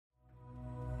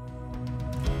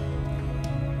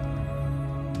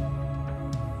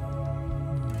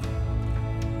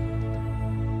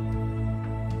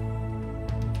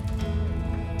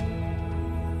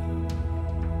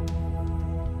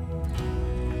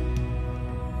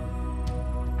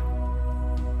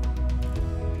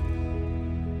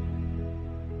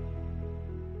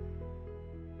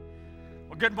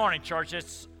Good morning, church.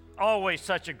 It's always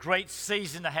such a great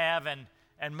season to have,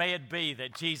 and may it be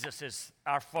that Jesus is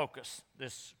our focus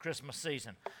this Christmas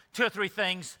season. Two or three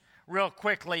things real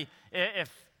quickly.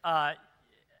 If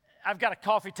I've got a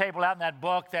coffee table out in that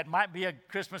book that might be a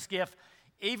Christmas gift,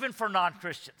 even for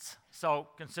non-Christians, so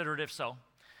consider it if so.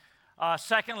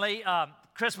 Secondly,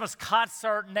 Christmas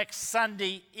concert next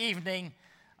Sunday evening,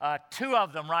 two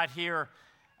of them right here.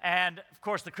 And, of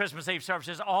course, the Christmas Eve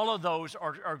services, all of those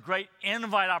are great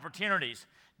invite opportunities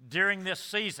during this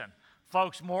season.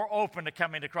 Folks more open to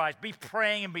coming to Christ. Be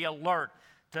praying and be alert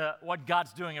to what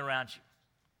God's doing around you,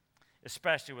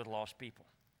 especially with lost people.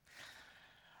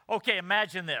 Okay,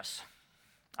 imagine this.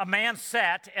 A man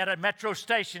sat at a metro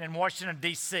station in Washington,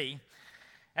 D.C.,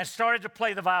 and started to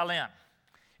play the violin.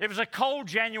 It was a cold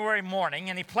January morning,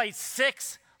 and he played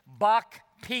 6 Bach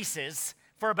pieces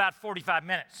for about 45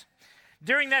 minutes.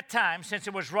 During that time, since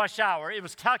it was rush hour, it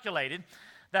was calculated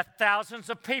that thousands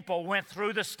of people went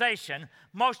through the station,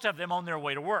 most of them on their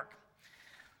way to work.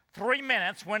 3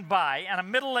 minutes went by, and a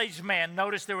middle-aged man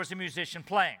noticed there was a musician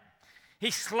playing.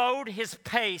 He slowed his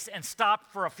pace and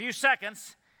stopped for a few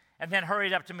seconds, and then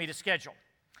hurried up to meet a schedule.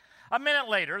 A minute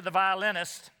later, the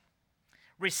violinist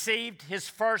received his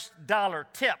first dollar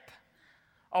tip.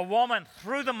 A woman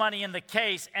threw the money in the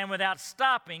case, and without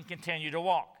stopping, continued to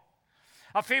walk.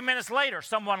 A few minutes later,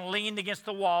 someone leaned against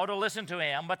the wall to listen to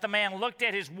him, but the man looked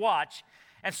at his watch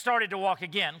and started to walk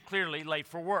again, clearly late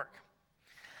for work.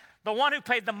 The one who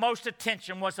paid the most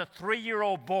attention was a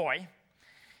 3-year-old boy.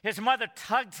 His mother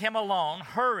tugged him along,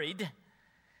 hurried,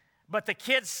 but the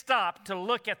kid stopped to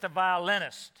look at the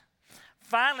violinist.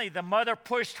 Finally, the mother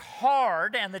pushed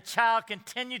hard, and the child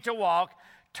continued to walk,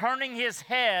 turning his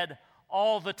head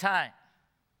all the time.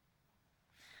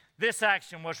 This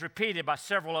action was repeated by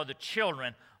several other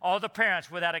children. All the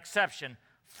parents, without exception,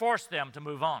 forced them to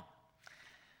move on.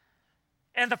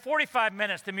 In the 45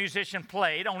 minutes the musician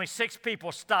played, only 6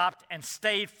 people stopped and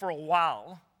stayed for a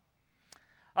while.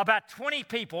 About 20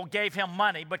 people gave him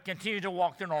money but continued to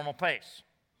walk their normal pace.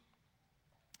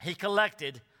 He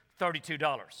collected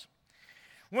 $32.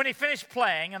 When he finished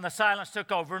playing and the silence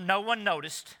took over, no one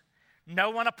noticed,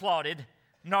 no one applauded,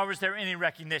 nor was there any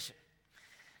recognition.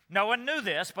 No one knew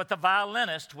this, but the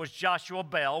violinist was Joshua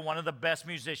Bell, one of the best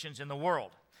musicians in the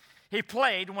world. He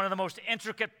played one of the most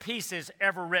intricate pieces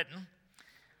ever written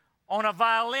on a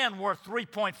violin worth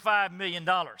 $3.5 million.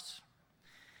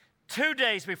 2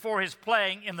 days before his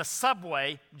playing in the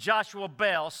subway, Joshua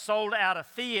Bell sold out a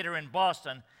theater in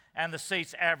Boston, and the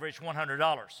seats averaged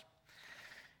 $100.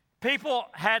 People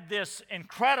had this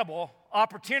incredible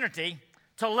opportunity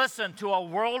to listen to a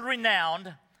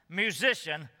world-renowned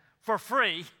musician for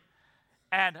free,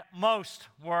 and most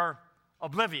were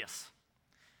oblivious.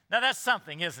 Now, that's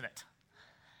something, isn't it?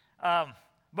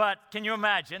 But can you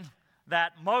imagine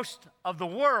that most of the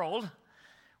world,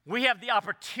 we have the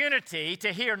opportunity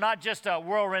to hear not just a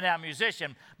world-renowned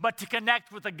musician, but to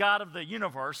connect with the God of the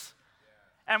universe.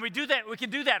 And we can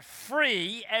do that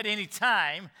free at any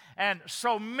time, and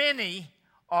so many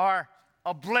are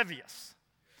oblivious.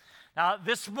 Now,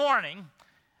 this morning,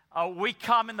 we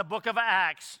come in the book of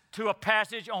Acts to a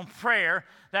passage on prayer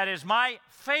that is my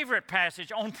favorite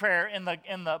passage on prayer in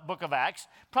the book of Acts,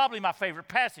 probably my favorite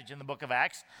passage in the book of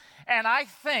Acts. And I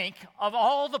think of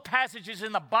all the passages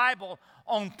in the Bible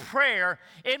on prayer,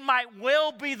 it might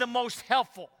well be the most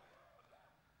helpful.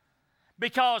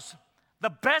 Because the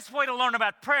best way to learn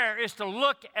about prayer is to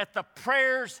look at the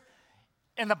prayers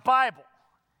in the Bible.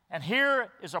 And here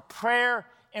is a prayer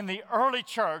in the early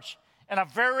church in a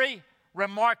very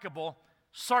remarkable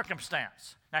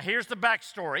circumstance. Now, here's the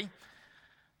backstory.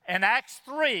 In Acts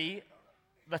 3,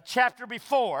 the chapter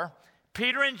before,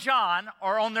 Peter and John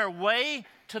are on their way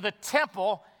to the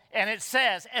temple, and it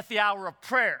says, at the hour of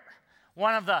prayer.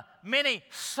 One of the many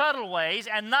subtle ways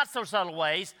and not so subtle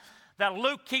ways that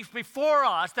Luke keeps before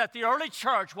us that the early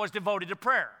church was devoted to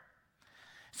prayer.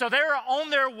 So they're on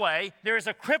their way. There is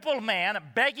a crippled man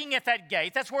begging at that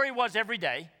gate. That's where he was every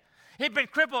day. He'd been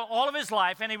crippled all of his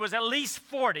life, and he was at least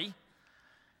 40.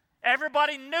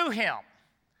 Everybody knew him.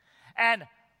 And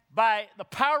by the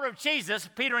power of Jesus,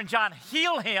 Peter and John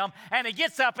heal him, and he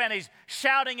gets up and he's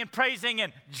shouting and praising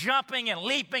and jumping and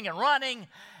leaping and running,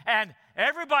 and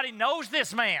everybody knows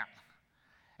this man.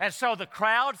 And so the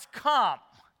crowds come,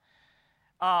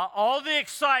 all the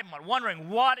excitement, wondering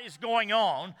what is going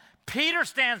on. Peter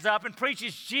stands up and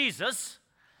preaches Jesus.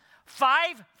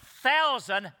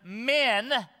 5,000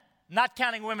 men, not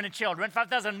counting women and children,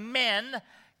 5,000 men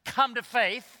come to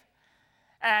faith,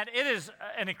 and it is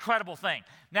an incredible thing.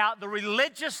 Now, the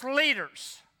religious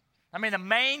leaders, the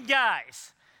main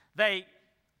guys, they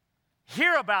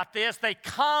hear about this, they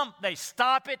come, they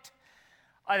stop it,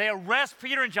 they arrest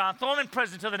Peter and John, throw them in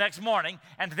prison until the next morning,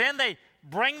 and then they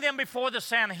bring them before the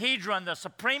Sanhedrin, the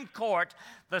Supreme Court,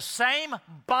 the same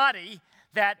body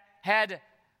that had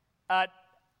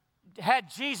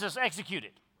Jesus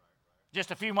executed just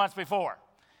a few months before.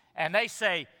 And they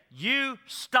say, you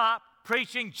stop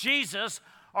preaching Jesus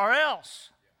or else.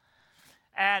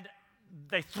 And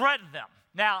they threaten them.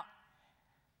 Now,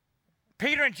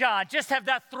 Peter and John just have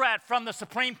that threat from the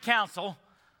Supreme Council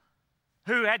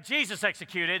who had Jesus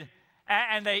executed,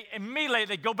 and they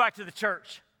immediately go back to the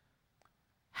church.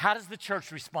 How does the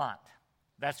church respond?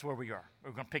 That's where we are.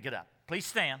 We're going to pick it up. Please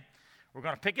stand. We're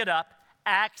going to pick it up.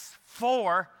 Acts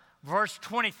 4, verse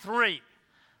 23.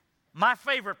 My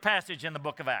favorite passage in the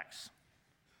book of Acts.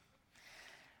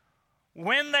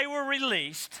 When they were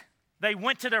released, they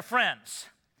went to their friends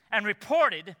and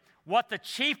reported what the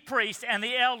chief priests and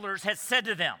the elders had said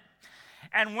to them.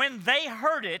 And when they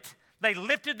heard it, they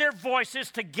lifted their voices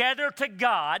together to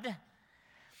God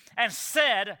and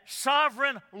said,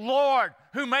 Sovereign Lord,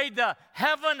 who made the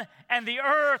heaven and the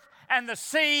earth and the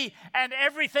sea and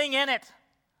everything in it,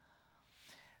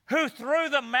 who through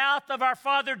the mouth of our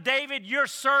father David, your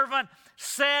servant,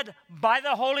 said by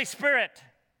the Holy Spirit,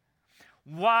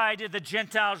 why did the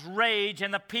Gentiles rage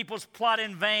and the peoples plot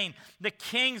in vain? The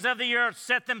kings of the earth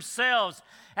set themselves,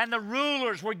 and the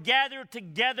rulers were gathered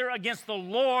together against the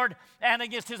Lord and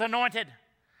against his anointed.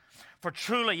 For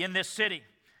truly in this city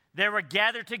they were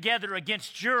gathered together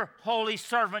against your holy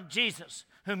servant Jesus,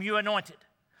 whom you anointed.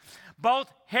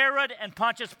 Both Herod and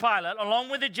Pontius Pilate, along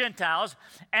with the Gentiles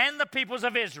and the peoples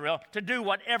of Israel, to do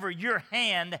whatever your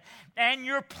hand and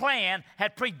your plan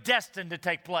had predestined to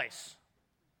take place.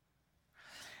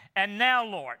 And now,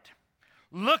 Lord,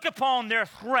 look upon their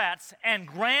threats and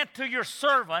grant to your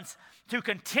servants to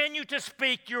continue to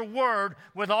speak your word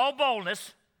with all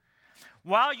boldness,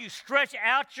 while you stretch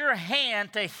out your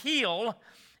hand to heal,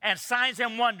 and signs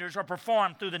and wonders are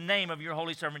performed through the name of your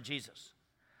holy servant Jesus.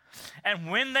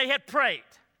 And when they had prayed,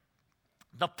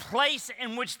 the place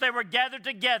in which they were gathered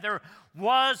together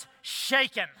was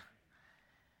shaken,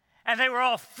 and they were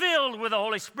all filled with the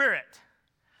Holy Spirit,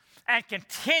 and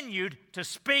continued to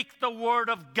speak the word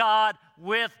of God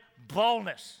with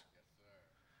boldness.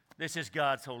 This is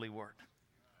God's holy word.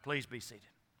 Please be seated.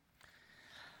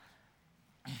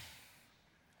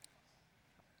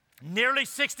 Nearly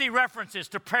 60 references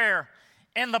to prayer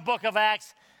in the book of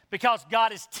Acts, because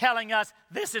God is telling us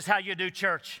this is how you do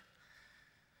church.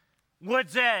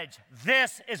 Woods Edge,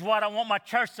 this is what I want my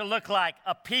church to look like,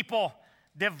 a people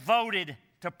devoted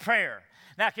to prayer.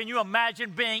 Now, can you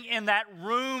imagine being in that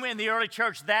room in the early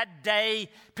church that day?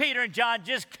 Peter and John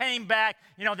just came back.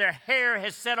 You know, their hair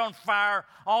has set on fire.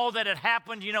 All that had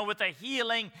happened, you know, with the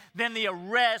healing, then the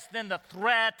arrest, then the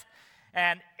threat,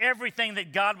 and everything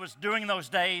that God was doing those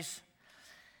days.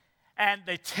 And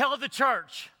they tell the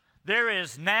church, there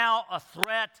is now a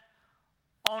threat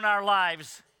on our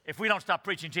lives if we don't stop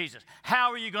preaching Jesus.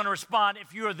 How are you going to respond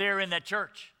if you are there in that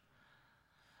church?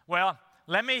 Well,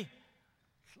 let me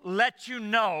let you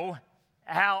know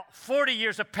how 40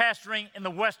 years of pastoring in the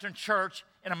Western church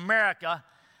in America,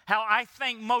 how I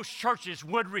think most churches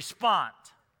would respond.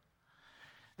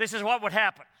 This is what would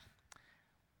happen.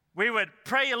 We would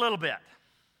pray a little bit,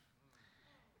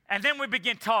 and then we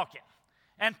begin talking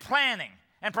and planning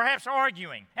and perhaps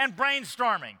arguing and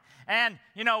brainstorming. And,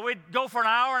 you know, we'd go for an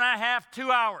hour and a half,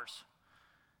 2 hours.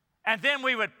 And then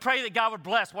we would pray that God would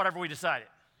bless whatever we decided.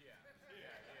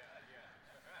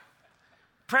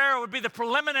 Prayer would be the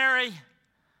preliminary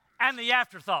and the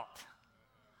afterthought.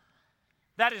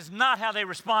 That is not how they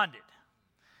responded.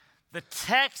 The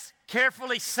text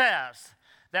carefully says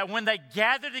that when they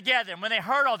gathered together and when they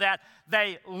heard all that,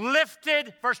 they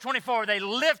lifted, verse 24, they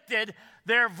lifted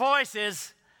their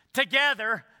voices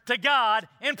together to God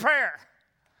in prayer.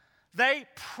 They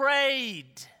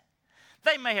prayed.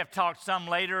 They may have talked some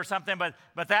later or something,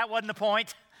 but that wasn't the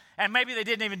point. And maybe they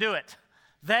didn't even do it.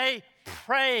 They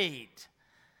prayed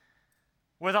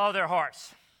with all their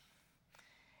hearts.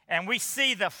 And we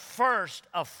see the first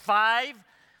of 5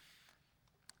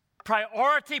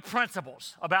 priority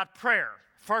principles about prayer.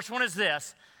 First one is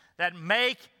this, that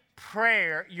make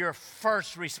prayer your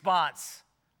first response,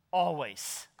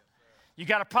 always. You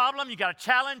got a problem, you got a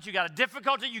challenge, you got a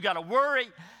difficulty, you got a worry,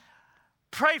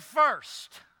 pray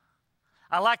first.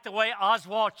 I like the way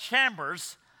Oswald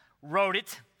Chambers wrote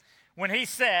it when he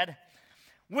said,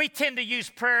 we tend to use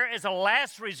prayer as a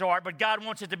last resort, but God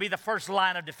wants it to be the first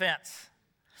line of defense.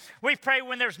 We pray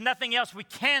when there's nothing else we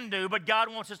can do, but God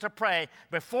wants us to pray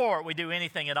before we do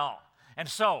anything at all. And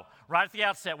so, right at the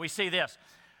outset, we see this.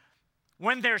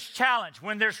 When there's challenge,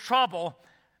 when there's trouble,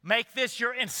 Make this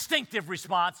your instinctive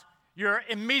response, your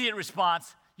immediate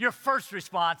response, your first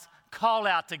response. Call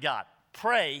out to God.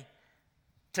 Pray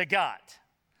to God.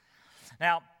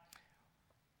 Now,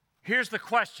 here's the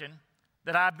question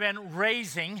that I've been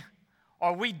raising.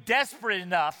 Are we desperate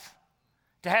enough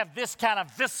to have this kind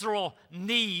of visceral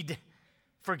need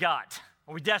for God?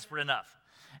 Are we desperate enough?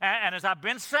 And as I've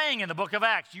been saying in the book of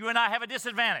Acts, you and I have a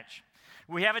disadvantage.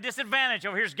 We have a disadvantage.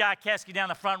 Oh, here's Guy Keski down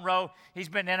the front row. He's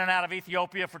been in and out of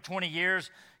Ethiopia for 20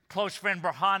 years. Close friend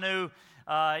Berhanu,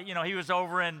 he was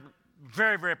over in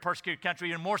very, very persecuted country,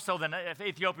 even more so than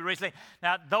Ethiopia recently.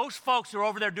 Now, those folks who are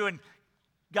over there doing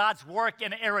God's work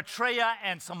in Eritrea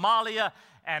and Somalia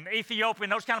and Ethiopia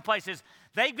and those kind of places,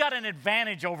 they've got an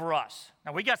advantage over us.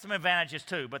 Now, we got some advantages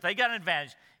too, but they got an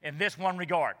advantage in this one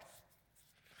regard,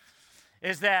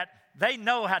 is that they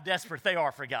know how desperate they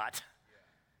are for God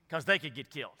because they could get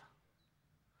killed.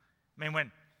 I mean,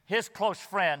 when his close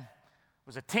friend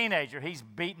was a teenager, he's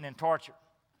beaten and tortured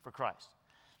for Christ.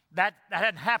 That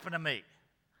hadn't happened to me.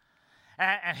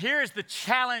 And here's the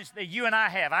challenge that you and I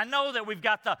have. I know that we've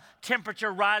got the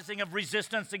temperature rising of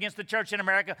resistance against the church in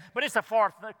America, but it's a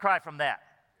far cry from that.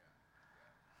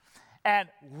 And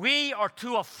we are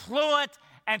too affluent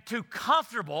and too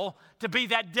comfortable to be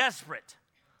that desperate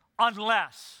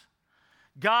unless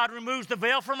God removes the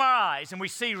veil from our eyes and we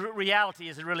see reality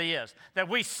as it really is. That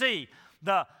we see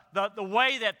the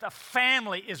way that the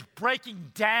family is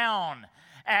breaking down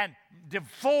and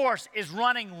divorce is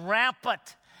running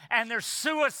rampant. And there's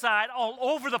suicide all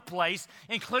over the place,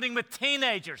 including with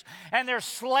teenagers. And there's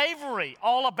slavery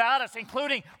all about us,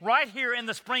 including right here in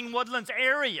the Spring Woodlands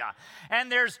area.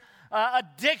 And there's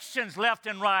addictions left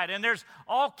and right. And there's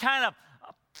all kind of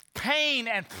pain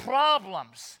and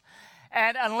problems.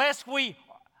 And unless we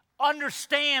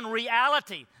understand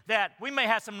reality, that we may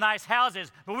have some nice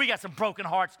houses, but we got some broken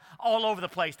hearts all over the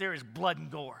place. There is blood and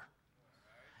gore.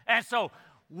 And so,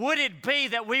 would it be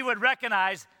that we would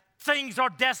recognize things are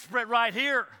desperate right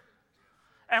here,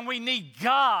 and we need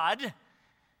God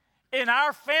in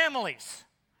our families?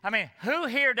 I mean, who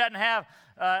here doesn't have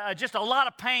just a lot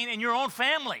of pain in your own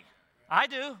family? I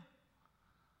do.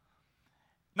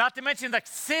 Not to mention the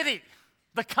city,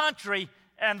 the country,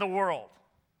 and the world.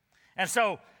 And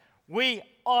so, we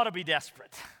ought to be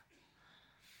desperate.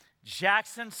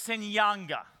 Jackson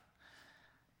Senyanga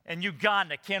in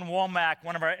Uganda, Ken Womack,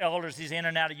 one of our elders, he's in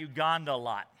and out of Uganda a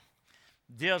lot,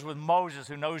 deals with Moses,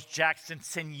 who knows Jackson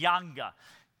Senyanga.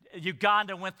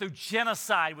 Uganda went through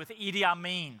genocide with Idi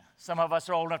Amin. Some of us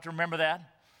are old enough to remember that.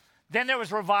 Then there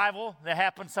was revival that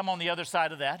happened, some on the other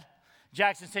side of that.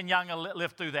 Jackson Senyanga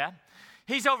lived through that.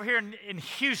 He's over here in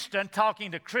Houston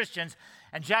talking to Christians,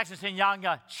 and Jackson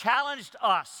Senyanga challenged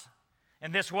us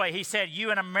in this way. He said,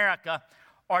 you in America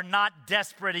are not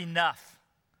desperate enough.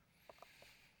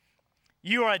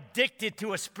 You are addicted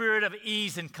to a spirit of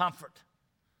ease and comfort.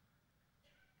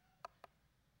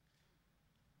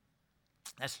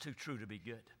 That's too true to be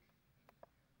good.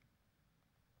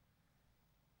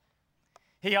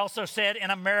 He also said,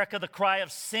 in America, the cry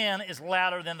of sin is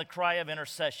louder than the cry of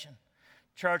intercession.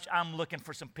 Church, I'm looking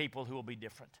for some people who will be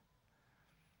different.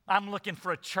 I'm looking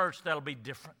for a church that'll be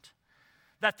different.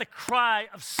 That the cry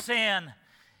of sin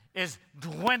is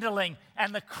dwindling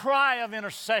and the cry of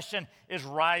intercession is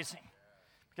rising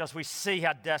because we see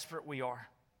how desperate we are.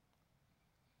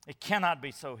 It cannot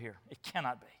be so here. It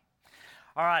cannot be.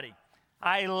 All righty.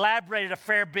 I elaborated a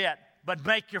fair bit, but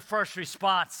make your first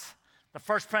response, the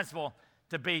first principle,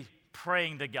 to be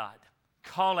praying to God.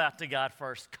 Call out to God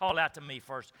first. Call out to me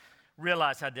first.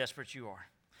 Realize how desperate you are.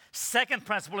 Second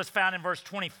principle is found in verse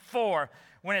 24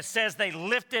 when it says they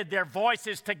lifted their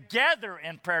voices together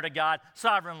in prayer to God,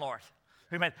 sovereign Lord.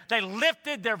 They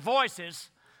lifted their voices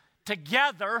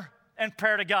together in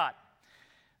prayer to God.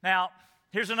 Now,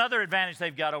 here's another advantage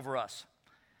they've got over us.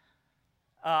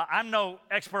 I'm no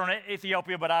expert on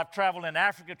Ethiopia, but I've traveled in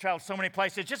Africa, traveled so many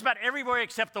places, just about everywhere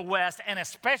except the West, and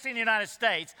especially in the United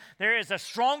States, there is a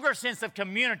stronger sense of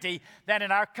community than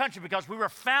in our country because we were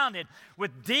founded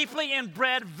with deeply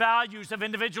inbred values of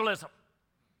individualism.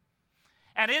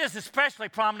 And it is especially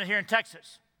prominent here in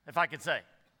Texas, if I could say.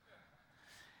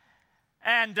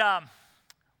 And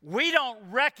we don't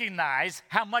recognize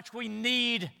how much we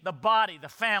need the body, the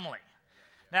family.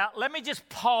 Now, let me just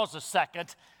pause a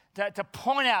second to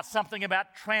point out something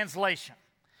about translation.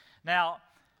 Now,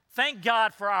 thank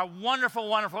God for our wonderful,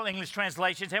 wonderful English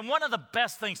translations. And one of the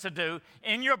best things to do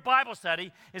in your Bible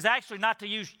study is actually not to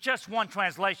use just one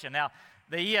translation. Now,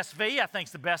 the ESV, I think,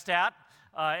 is the best out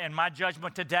in my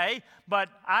judgment today. But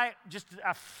I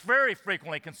very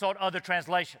frequently consult other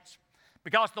translations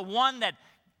because the one that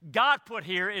God put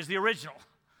here is the original.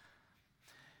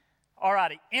 All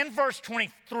righty. In verse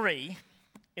 23,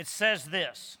 it says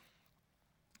this.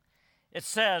 It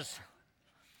says,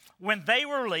 when they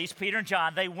were released, Peter and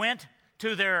John, they went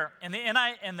to their, in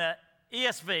the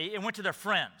ESV, it went to their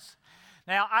friends.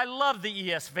 Now, I love the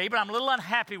ESV, but I'm a little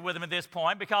unhappy with them at this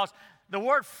point because the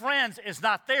word friends is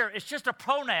not there. It's just a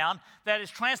pronoun that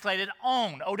is translated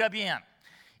own, O-W-N.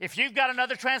 If you've got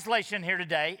another translation here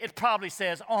today, it probably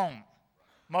says own.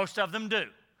 Most of them do.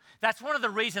 That's one of the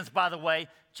reasons, by the way,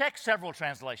 check several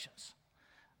translations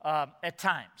at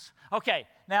times. Okay,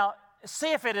 now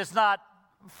see if it is not,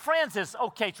 friends is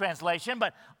okay translation,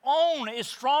 but own is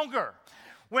stronger.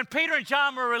 When Peter and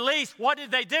John were released, what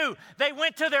did they do? They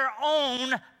went to their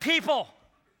own people.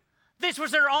 This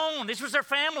was their own. This was their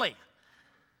family.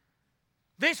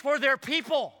 These were their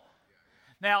people.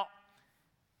 Now,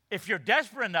 if you're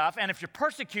desperate enough and if you're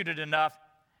persecuted enough,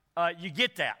 you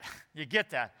get that. You get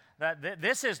that.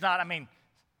 This is not, I mean,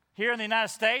 here in the United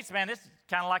States, man, this is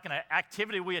kind of like an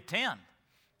activity we attend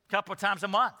a couple of times a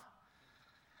month.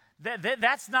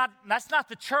 That's not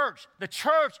the church. The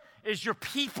church is your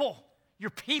people, your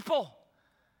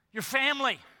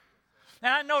family.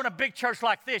 Now, I know in a big church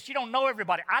like this, you don't know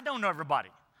everybody. I don't know everybody.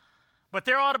 But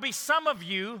there ought to be some of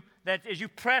you that as you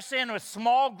press in with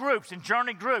small groups and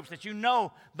journey groups, that you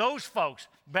know those folks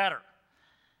better.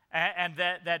 And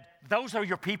that those are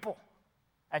your people.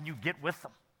 And you get with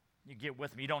them. You get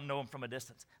with them. You don't know them from a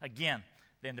distance. Again,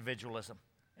 the individualism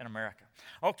in America.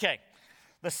 Okay,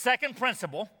 the second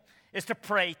principle is to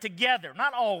pray together.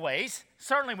 Not always.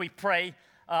 Certainly we pray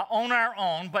on our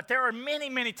own, but there are many,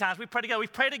 many times we pray together. We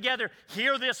pray together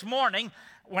here this morning.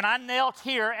 When I knelt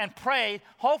here and prayed,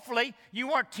 hopefully you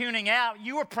weren't tuning out.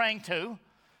 You were praying too.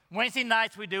 Wednesday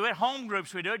nights we do it. Home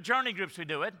groups we do it. Journey groups we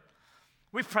do it.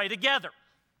 We pray together.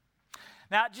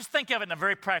 Now, just think of it in a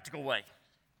very practical way.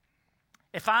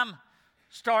 If I'm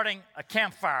starting a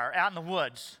campfire out in the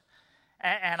woods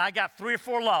and I got 3 or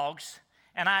 4 logs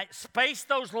and I space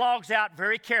those logs out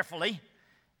very carefully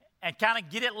and kind of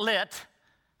get it lit,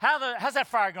 how's that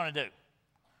fire going to do?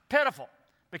 Pitiful,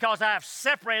 because I have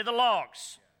separated the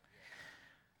logs.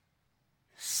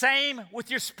 Same with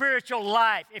your spiritual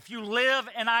life. If you live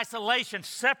in isolation,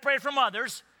 separated from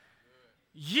others,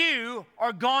 you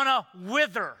are going to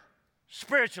wither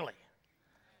spiritually.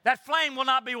 That flame will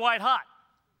not be white hot.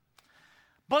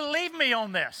 Believe me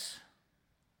on this.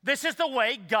 This is the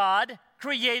way God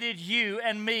created you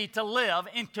and me to live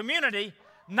in community,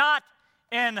 not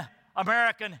in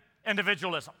American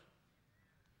individualism.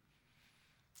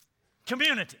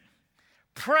 Community.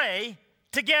 Pray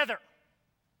together.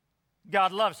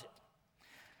 God loves it.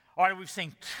 All right, we've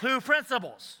seen 2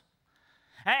 principles.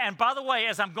 And by the way,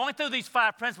 as I'm going through these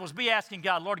 5 principles, be asking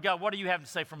God, Lord God, what do you have to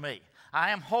say for me?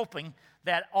 I am hoping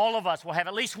that all of us will have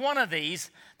at least one of these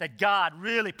that God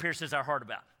really pierces our heart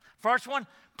about. First one,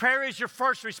 prayer is your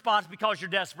first response because you're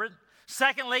desperate.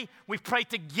 Secondly, we pray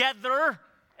together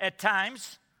at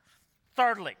times.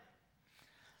 Thirdly,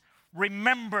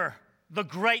 remember the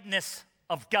greatness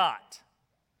of God.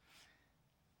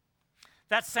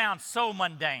 That sounds so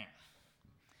mundane.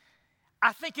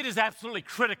 I think it is absolutely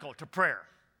critical to prayer.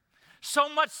 So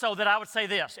much so that I would say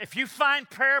this: if you find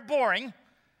prayer boring,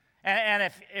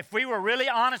 and if we were really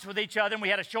honest with each other and we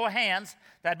had a show of hands,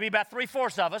 that'd be about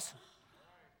 3/4 of us.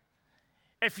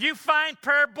 If you find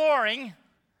prayer boring,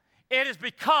 it is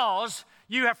because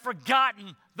you have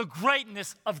forgotten the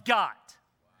greatness of God.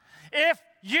 If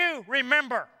you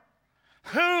remember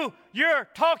who you're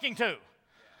talking to,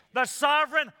 the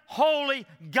sovereign, holy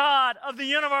God of the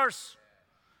universe,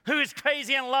 who is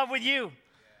crazy in love with you,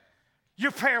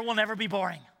 your prayer will never be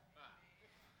boring.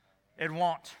 It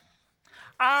won't.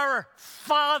 Our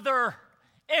Father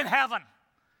in heaven.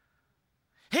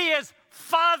 He is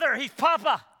Father. He's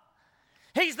Papa.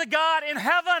 He's the God in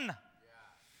heaven. Yeah.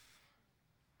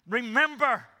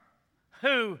 Remember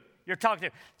who you're talking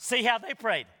to. See how they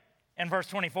prayed in verse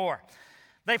 24.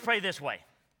 They pray this way: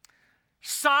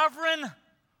 Sovereign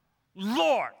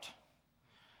Lord,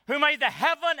 who made the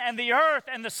heaven and the earth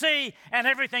and the sea and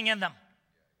everything in them.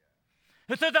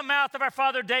 Who through the mouth of our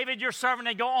father David, your servant,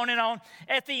 they go on and on.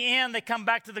 At the end, they come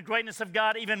back to the greatness of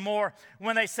God even more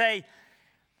when they say,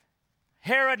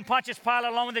 Herod and Pontius Pilate,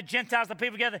 along with the Gentiles, the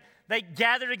people together, they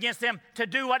gathered against them to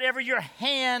do whatever your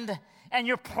hand and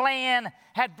your plan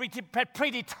had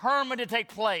predetermined to take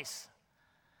place.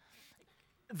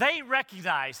 They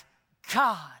recognize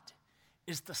God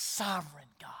is the sovereign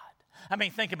God. I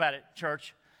mean, think about it,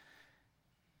 church.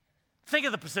 Think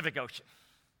of the Pacific Ocean.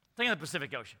 Think of the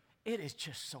Pacific Ocean. It is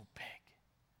just so big,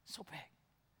 so big.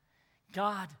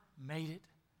 God made it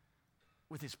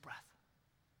with his breath.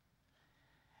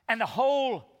 And the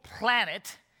whole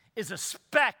planet is a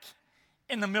speck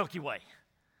in the Milky Way.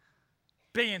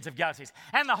 Billions of galaxies.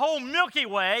 And the whole Milky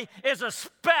Way is a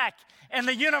speck in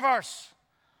the universe.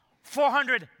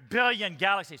 400 billion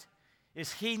galaxies.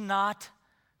 Is he not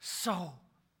so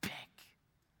big?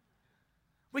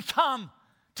 We come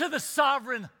to the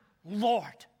sovereign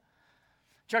Lord.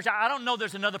 Church, I don't know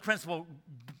there's another principle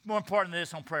more important than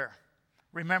this on prayer.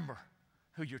 Remember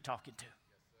who you're talking to.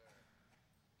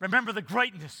 Remember the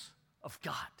greatness of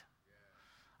God.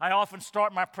 I often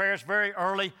start my prayers very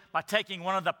early by taking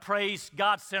one of the praise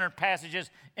God-centered passages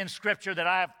in Scripture that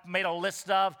I have made a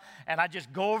list of, and I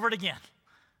just go over it again,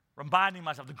 reminding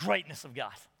myself the greatness of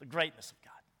God, the greatness of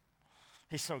God.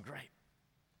 He's so great.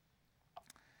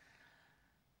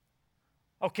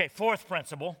 Okay, fourth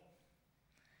principle.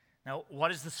 Now, what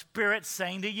is the Spirit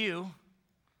saying to you?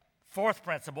 Fourth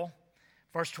principle,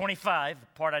 verse 25, the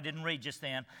part I didn't read just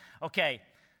then. Okay,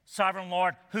 sovereign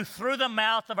Lord, who through the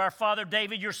mouth of our father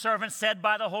David, your servant, said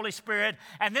by the Holy Spirit,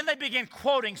 and then they begin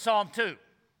quoting Psalm 2.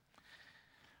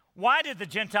 Why did the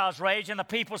Gentiles rage and the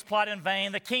peoples plot in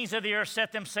vain? The kings of the earth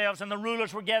set themselves, and the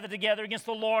rulers were gathered together against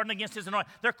the Lord and against his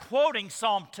anointed. They're quoting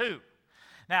Psalm 2.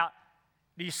 Now,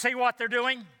 do you see what they're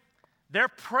doing? They're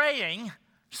praying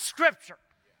Scripture.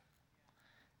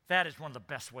 That is one of the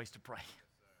best ways to pray.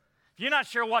 If you're not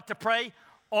sure what to pray,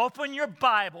 open your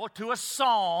Bible to a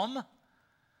psalm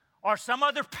or some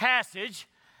other passage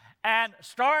and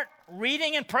start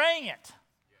reading and praying it.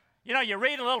 You know, you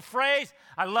read a little phrase,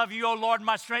 I love you, O Lord,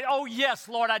 my strength. Oh, yes,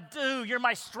 Lord, I do. You're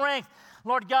my strength.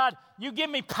 Lord God, you give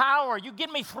me power. You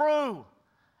get me through.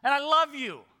 And I love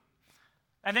you.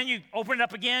 And then you open it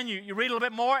up again, you read a little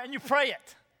bit more, and you pray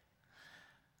it.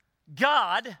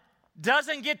 God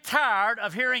doesn't get tired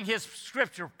of hearing his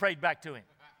Scripture prayed back to him.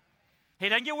 He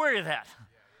doesn't get weary of that.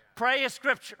 Pray his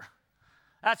Scripture.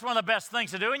 That's one of the best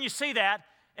things to do, and you see that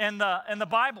in the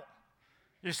Bible.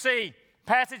 You see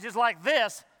passages like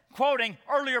this quoting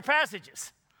earlier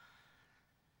passages.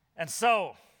 And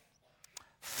so,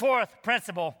 fourth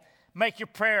principle, make your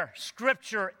prayer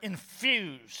Scripture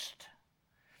infused.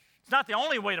 It's not the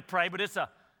only way to pray, but it's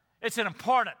an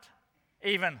important,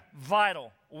 even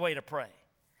vital way to pray.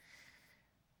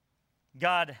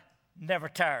 God never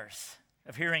tires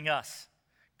of hearing us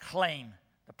claim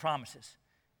the promises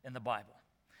in the Bible.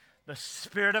 The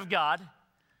Spirit of God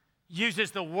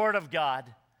uses the Word of God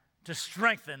to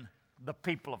strengthen the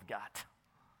people of God.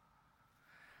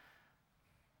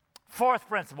 Fourth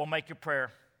principle, make your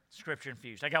prayer Scripture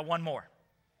infused. I got one more.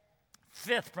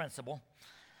 Fifth principle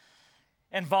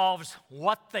involves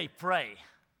what they pray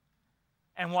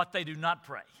and what they do not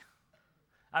pray.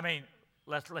 I mean,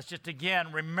 let's just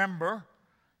again remember,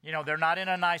 you know, they're not in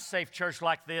a nice, safe church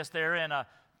like this. They're in a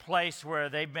place where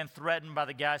they've been threatened by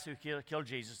the guys who killed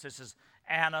Jesus. This is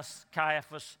Annas,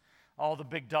 Caiaphas, all the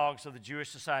big dogs of the Jewish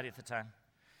society at the time.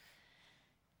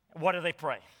 What do they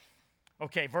pray?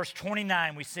 Okay, verse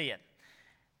 29, we see it.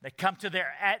 They come to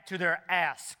their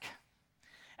ask.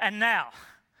 And now,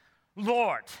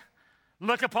 Lord,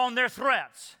 look upon their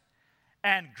threats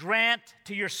and grant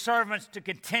to your servants to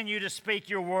continue to speak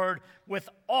your word with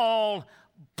all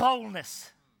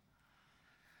boldness,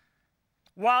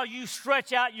 while you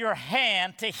stretch out your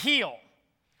hand to heal,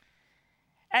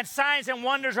 and signs and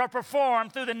wonders are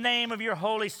performed through the name of your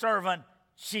holy servant,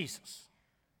 Jesus.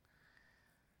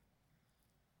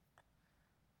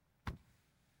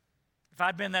 If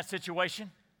I'd been in that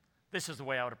situation, this is the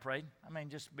way I would have prayed. I mean,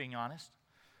 just being honest.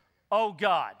 Oh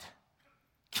God,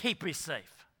 keep me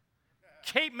safe.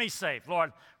 Keep me safe,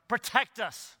 Lord. Protect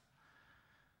us.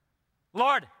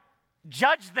 Lord,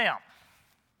 judge them.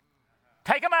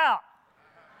 Take them out.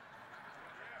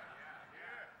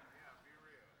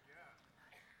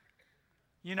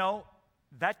 You know,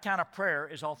 that kind of prayer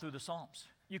is all through the Psalms.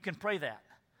 You can pray that.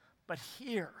 But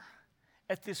here,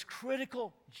 at this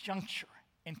critical juncture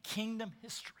in kingdom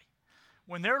history,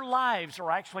 when their lives are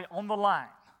actually on the line,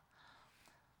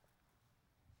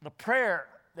 the prayer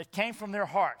that came from their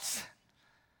hearts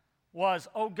was,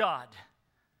 oh God,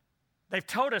 they've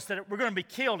told us that we're going to be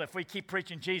killed if we keep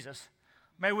preaching Jesus.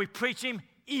 May we preach him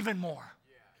even more.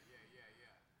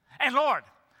 And Lord,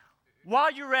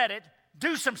 while you're at it,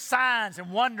 do some signs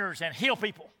and wonders and heal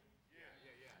people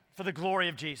for the glory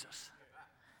of Jesus.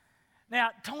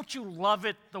 Now, don't you love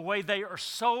it the way they are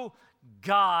so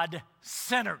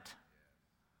God-centered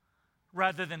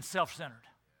rather than self-centered?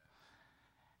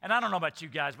 And I don't know about you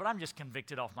guys, but I'm just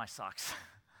convicted off my socks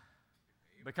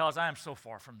because I am so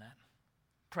far from that,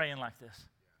 praying like this.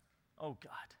 Oh,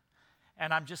 God.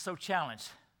 And I'm just so challenged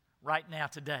right now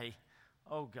today.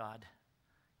 Oh, God,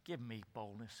 give me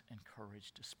boldness and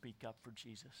courage to speak up for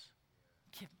Jesus.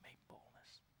 Give me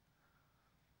boldness.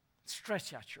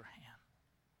 Stretch out your hand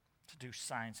to do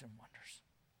signs and wonders.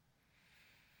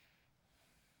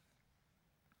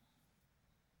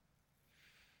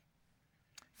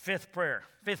 Fifth prayer,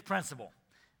 fifth principle,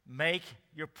 make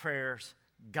your prayers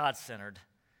God-centered,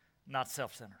 not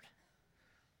self-centered.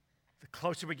 The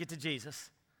closer we get to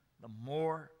Jesus, the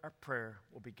more our prayer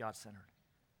will be God-centered,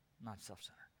 not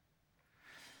self-centered.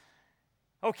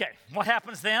 Okay, what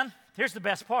happens then? Here's the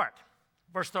best part.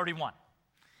 Verse 31.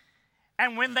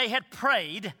 And when they had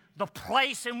prayed, the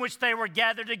place in which they were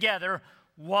gathered together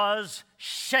was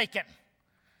shaken.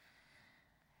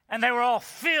 And they were all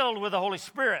filled with the Holy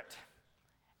Spirit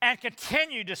and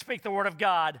continued to speak the word of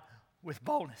God with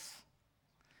boldness.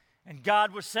 And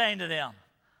God was saying to them,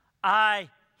 I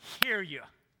hear you.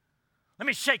 Let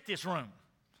me shake this room.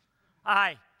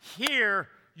 I hear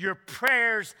your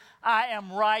prayers. I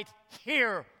am right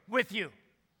here with you.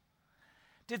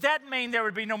 Did that mean there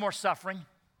would be no more suffering?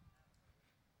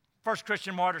 First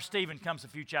Christian martyr Stephen comes a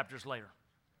few chapters later.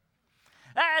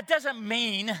 That doesn't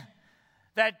mean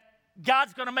that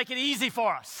God's going to make it easy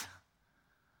for us.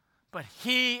 But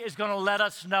he is going to let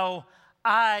us know,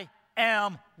 I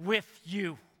am with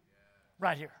you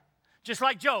right here. Just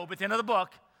like Job at the end of the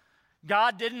book,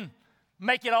 God didn't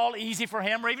make it all easy for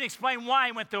him or even explain why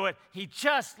he went through it. He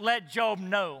just let Job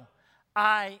know,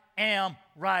 I am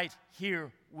right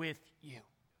here with you.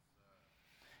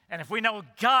 And if we know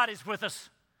God is with us,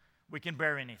 we can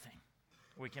bear anything.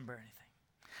 We can bear anything.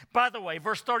 By the way,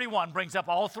 verse 31 brings up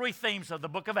all three themes of the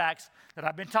book of Acts that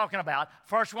I've been talking about.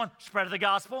 First one, spread of the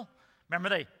gospel. Remember,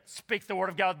 they speak the word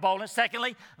of God with boldness.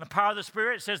 Secondly, the power of the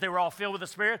Spirit. It says they were all filled with the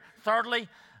Spirit. Thirdly,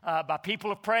 by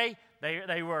people of prayer,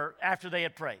 they were after they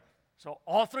had prayed. So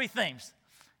all three themes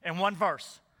in one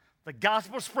verse. The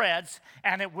gospel spreads,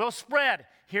 and it will spread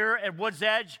here at Woods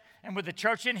Edge and with the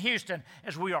church in Houston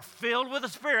as we are filled with the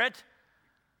Spirit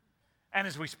and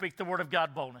as we speak the word of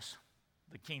God boldness.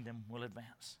 The kingdom will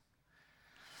advance.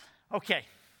 Okay.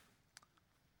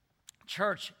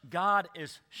 Church, God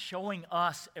is showing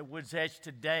us at Woods Edge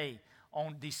today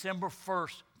on December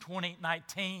 1st,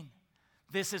 2019.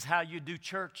 This is how you do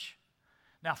church.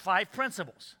 Now, 5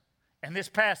 principles in this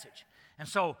passage. And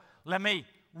so let me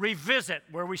revisit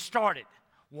where we started.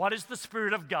 What is the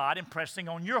Spirit of God impressing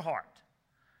on your heart?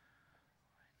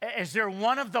 Is there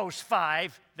one of those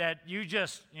 5 that you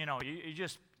just,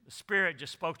 the Spirit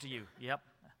just spoke to you? Yep,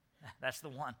 that's the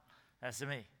one. That's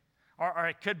me. Or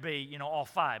it could be, all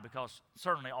 5, because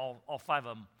certainly all 5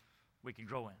 of them we can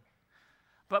grow in.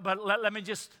 But let me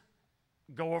just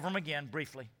go over them again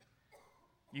briefly.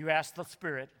 You ask the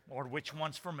Spirit, Lord, which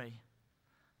one's for me?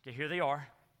 Okay, here they are.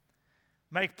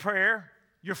 Make prayer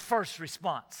your first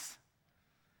response.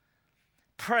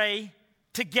 Pray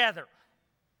together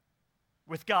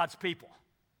with God's people.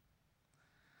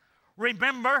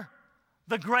 Remember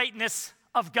the greatness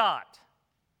of God.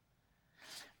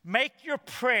 Make your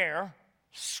prayer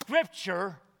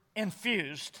Scripture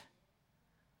infused.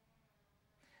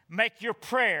 Make your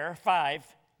prayer, 5,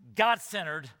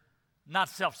 God-centered, not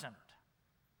self-centered.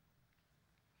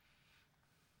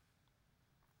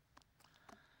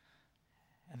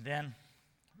 And then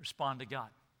respond to God.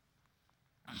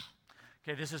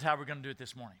 Okay, this is how we're going to do it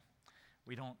this morning.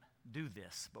 We don't do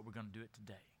this, but we're going to do it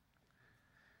today.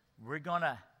 We're going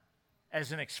to,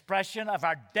 as an expression of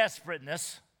our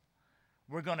desperateness,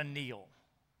 we're going to kneel.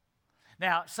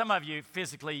 Now, some of you,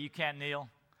 physically, you can't kneel.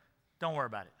 Don't worry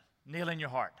about it. Kneel in your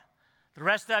heart. The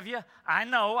rest of you, I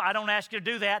know, I don't ask you to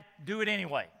do that. Do it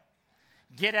anyway.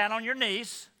 Get down on your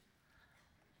knees,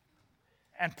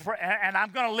 and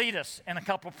I'm going to lead us in a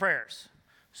couple of prayers.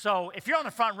 So if you're on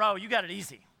the front row, you got it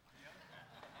easy.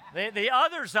 The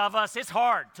others of us, it's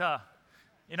hard to,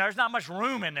 there's not much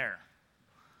room in there.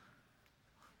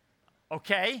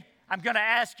 Okay? I'm going to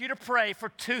ask you to pray for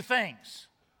 2 things.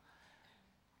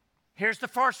 Here's the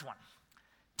first one.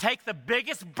 Take the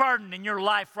biggest burden in your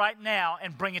life right now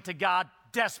and bring it to God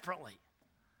desperately.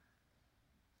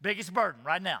 Biggest burden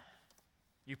right now.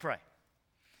 You pray.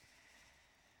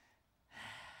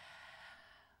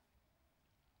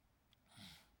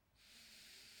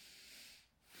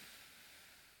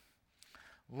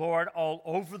 Lord, all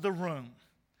over the room,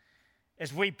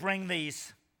 as we bring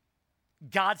these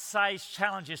God-sized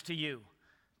challenges to you,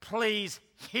 please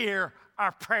hear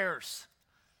our prayers.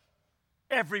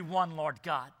 Everyone, Lord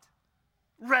God,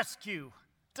 rescue,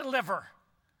 deliver,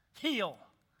 heal,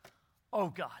 oh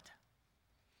God.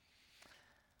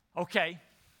 Okay,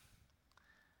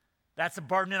 that's a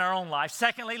burden in our own life.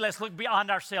 Secondly, let's look beyond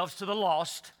ourselves to the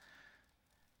lost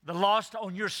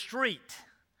on your street,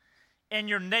 in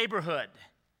your neighborhood,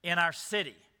 in our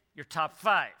city, your top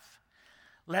 5.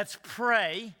 Let's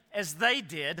pray as they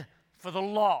did for the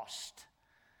lost.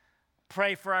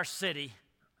 pray for our city,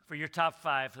 for your top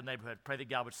 5 for the neighborhood. Pray that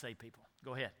God would save people.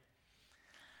 Go ahead.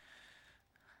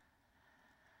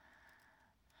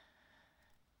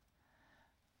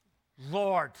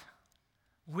 Lord,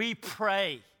 we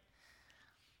pray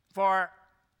for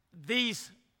these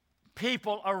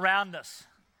people around us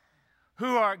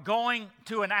who are going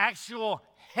to an actual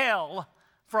hell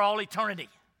for all eternity.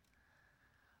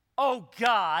 Oh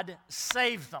God,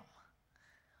 save them.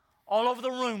 All over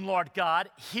the room, Lord God,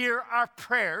 hear our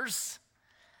prayers.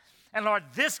 And Lord,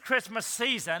 this Christmas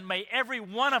season, may every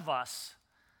one of us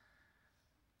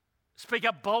speak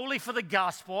up boldly for the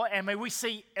gospel, and may we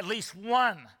see at least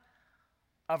one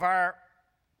of our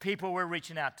people we're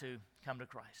reaching out to come to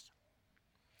Christ.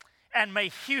 And may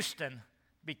Houston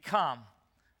become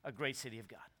a great city of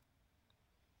God.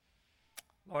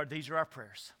 Lord, these are our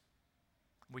prayers.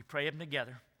 We pray them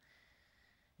together.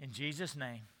 In Jesus'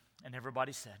 name, and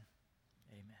everybody said,